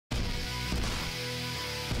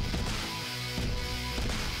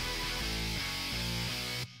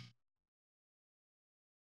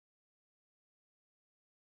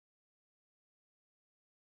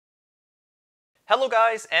Hello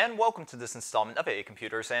guys, and welcome to this installment of A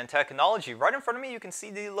Computers and Technology. Right in front of me you can see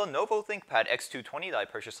the Lenovo Thinkpad X220 that I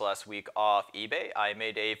purchased last week off eBay. I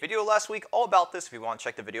made a video last week all about this. If you want to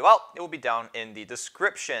check the video out, it will be down in the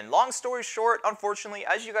description. Long story short, unfortunately,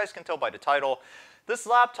 as you guys can tell by the title, this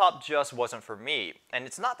laptop just wasn't for me. And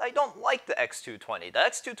it's not that I don't like the X220. The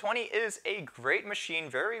X220 is a great machine,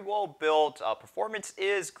 very well built, performance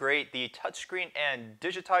is great, the touchscreen and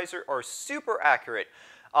digitizer are super accurate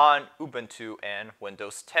on Ubuntu and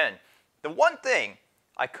Windows 10. The one thing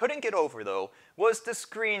I couldn't get over though was the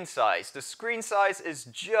screen size. The screen size is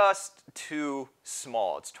just too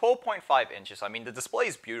small. It's 12.5 inches. I mean, the display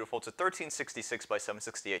is beautiful. It's a 1366 by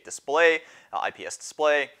 768 display, IPS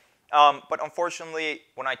display. But unfortunately,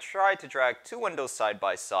 when I tried to drag two windows side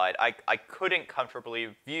by side, I couldn't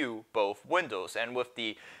comfortably view both windows. And with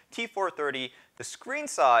the T430, the screen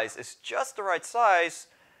size is just the right size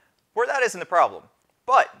where that isn't a problem.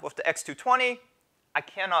 But with the X220, I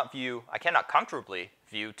cannot comfortably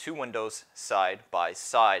view two windows side by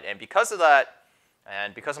side. And because of that,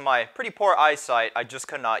 and because of my pretty poor eyesight, I just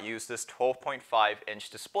could not use this 12.5-inch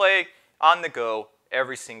display on the go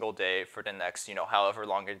every single day for the next, however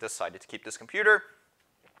long I decided to keep this computer.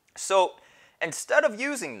 So instead of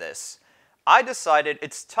using this, I decided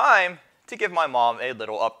it's time to give my mom a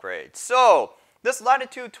little upgrade. So this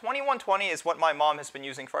Latitude 2120 is what my mom has been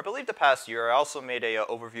using for, I believe, the past year. I also made a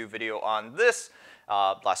overview video on this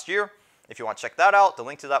last year. If you want to check that out, the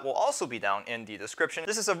link to that will also be down in the description.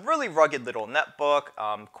 This is a really rugged little netbook,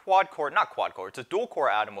 it's a dual-core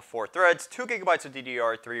Atom with 4 threads, 2 GB of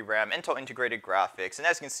DDR3 RAM, Intel integrated graphics, and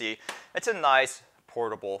as you can see, it's a nice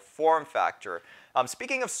portable form factor.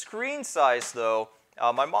 Speaking of screen size, though,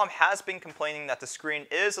 my mom has been complaining that the screen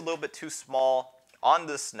is a little bit too small on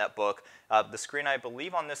this netbook. The screen, I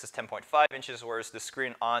believe, on this is 10.5 inches, whereas the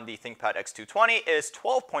screen on the Thinkpad X220 is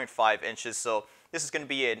 12.5 inches. So this is going to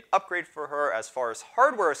be an upgrade for her as far as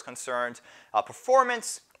hardware is concerned,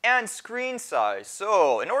 performance, and screen size.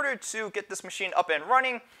 So in order to get this machine up and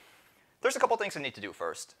running, there's a couple things I need to do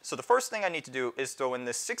first. So the first thing I need to do is throw in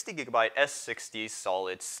this 60 GB S60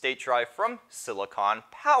 solid state drive from Silicon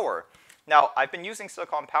Power. Now, I've been using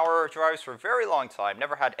Silicon Power drives for a very long time,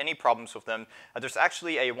 never had any problems with them. There's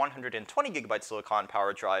actually a 120 GB Silicon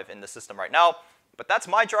Power drive in the system right now, but that's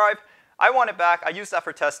my drive. I want it back. I use that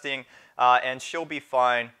for testing, and she'll be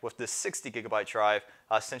fine with this 60 GB drive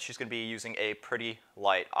since she's going to be using a pretty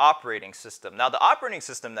light operating system. Now, the operating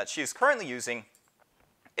system that she's currently using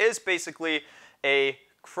is basically a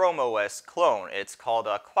Chrome OS clone. It's called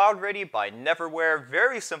Cloudready by Neverware.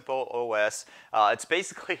 Very simple OS. It's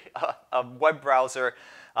basically a web browser,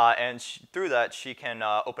 and through that she can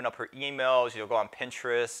open up her emails, go on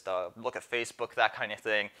Pinterest, look at Facebook, that kind of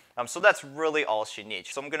thing. So that's really all she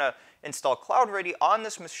needs. So I'm going to install Cloudready on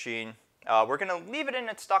this machine. We're going to leave it in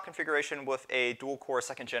its stock configuration with a dual-core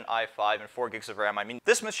 2nd Gen i5 and 4 gigs of RAM. I mean,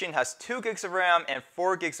 this machine has 2 gigs of RAM, and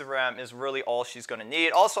 4 gigs of RAM is really all she's going to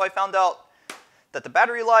need. Also, I found out that the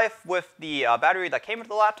battery life with the battery that came with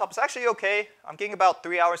the laptop is actually okay. I'm getting about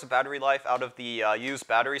 3 hours of battery life out of the used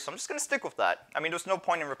battery, so I'm just going to stick with that. I mean, there's no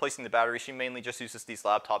point in replacing the battery. She mainly just uses these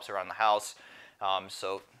laptops around the house,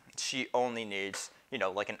 so she only needs,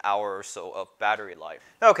 like an hour or so of battery life.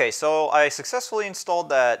 Okay, so I successfully installed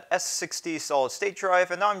that S60 solid state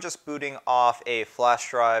drive, and now I'm just booting off a flash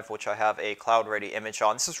drive, which I have a Cloudready image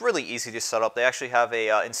on. This is really easy to set up. They actually have a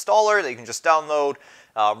installer that you can just download,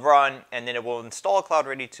 run, and then it will install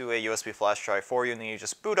Cloudready to a USB flash drive for you, and then you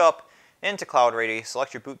just boot up into Cloudready,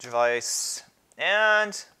 select your boot device,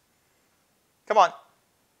 and come on.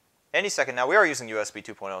 Any second now. We are using USB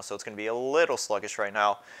 2.0, so it's going to be a little sluggish right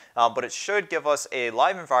now, but it should give us a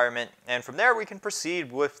live environment, and from there we can proceed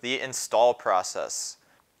with the install process.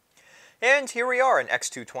 And here we are, an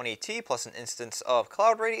X220T plus an instance of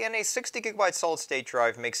Cloudready and a 60 GB solid state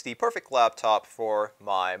drive makes the perfect laptop for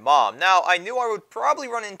my mom. Now, I knew I would probably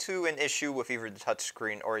run into an issue with either the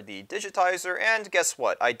touchscreen or the digitizer, and guess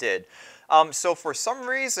what? I did. So for some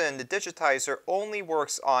reason, the digitizer only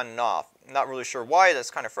works on and off. I'm not really sure why.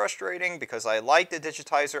 That's kind of frustrating because I like the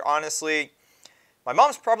digitizer, honestly. My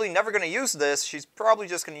mom's probably never going to use this. She's probably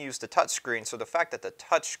just going to use the touchscreen, so the fact that the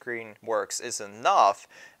touchscreen works is enough,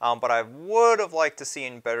 but I would have liked to see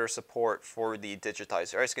better support for the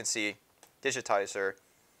digitizer. As you can see, digitizer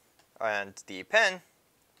and the pen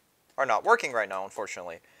are not working right now,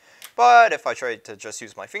 unfortunately. But if I try to just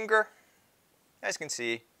use my finger, as you can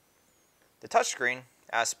see, the touchscreen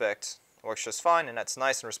aspect works just fine, and that's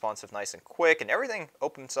nice and responsive, nice and quick, and everything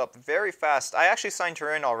opens up very fast. I actually signed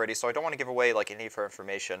her in already, so I don't want to give away any of her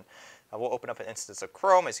information. We'll open up an instance of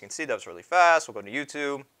Chrome. As you can see, that was really fast. We'll go to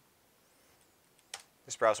YouTube.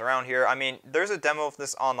 Just browse around here. I mean, there's a demo of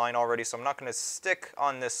this online already, so I'm not going to stick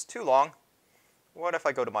on this too long. What if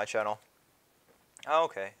I go to my channel?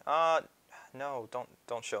 Okay. No,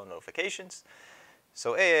 don't show notifications.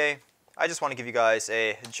 So AA, I just want to give you guys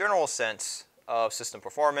a general sense of system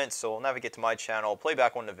performance. So we'll navigate to my channel, play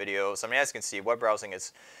back one of the videos. I mean, as you can see, web browsing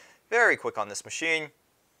is very quick on this machine.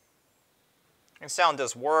 And sound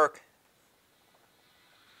does work.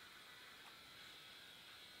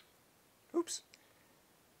 Oops.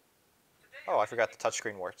 Oh, I forgot the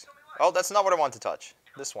touchscreen worked. Oh, that's not what I wanted to touch.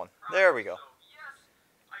 This one. There we go.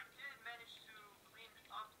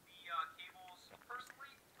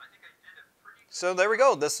 So there we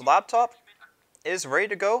go. This laptop is ready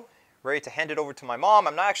to go. Ready to hand it over to my mom.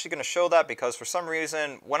 I'm not actually going to show that because for some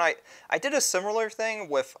reason, when I did a similar thing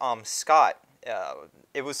with Scott.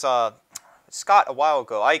 It was Scott a while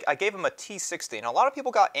ago. I gave him a T60, and a lot of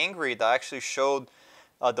people got angry that I actually showed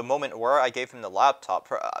the moment where I gave him the laptop.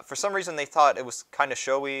 For some reason, they thought it was kind of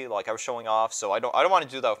showy, like I was showing off. So I don't want to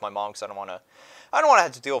do that with my mom because I don't want to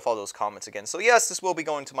have to deal with all those comments again. So yes, this will be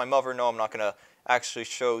going to my mother. No, I'm not going to actually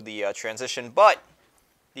show the transition, but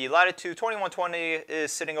the Latitude 2120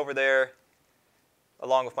 is sitting over there,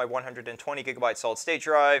 along with my 120 gigabyte solid state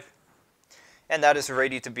drive. And that is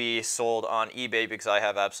ready to be sold on eBay because I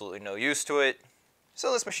have absolutely no use to it.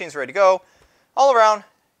 So this machine's ready to go. All around,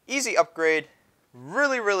 easy upgrade.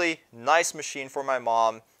 Really, really nice machine for my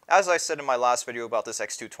mom. As I said in my last video about this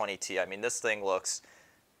X220T, I mean, this thing looks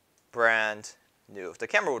brand new. If the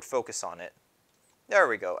camera would focus on it. There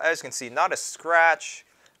we go. As you can see, not a scratch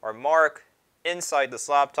or mark inside this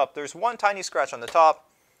laptop. There's one tiny scratch on the top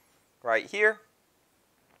right here.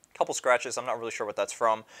 Couple scratches, I'm not really sure what that's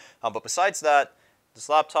from, but besides that, this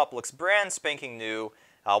laptop looks brand spanking new.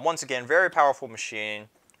 Once again, very powerful machine,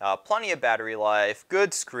 plenty of battery life,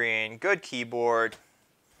 good screen, good keyboard,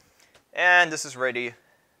 and this is ready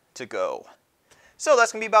to go. So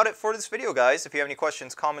that's going to be about it for this video, guys. If you have any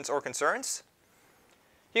questions, comments, or concerns,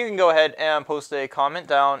 you can go ahead and post a comment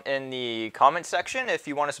down in the comment section. If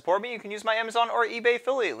you want to support me, you can use my Amazon or eBay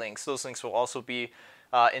affiliate links. Those links will also be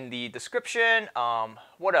in the description.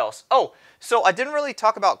 What else? Oh, so I didn't really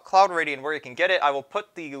talk about Cloudready and where you can get it. I will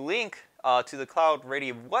put the link to the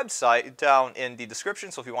Cloudready website down in the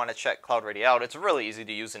description, so if you want to check Cloudready out, it's really easy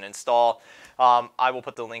to use and install. I will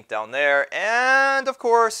put the link down there. And of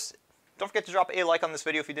course, don't forget to drop a like on this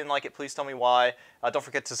video if you didn't like it. Please tell me why. Don't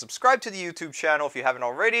forget to subscribe to the YouTube channel if you haven't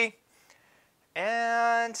already.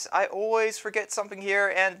 And I always forget something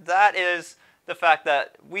here, and that is the fact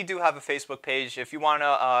that we do have a Facebook page. If you want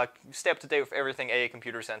to stay up to date with everything AA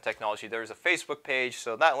Computers and Technology, there's a Facebook page,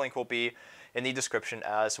 so that link will be in the description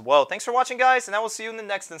as well. Thanks for watching, guys, and I will see you in the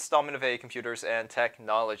next installment of AA Computers and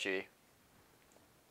Technology.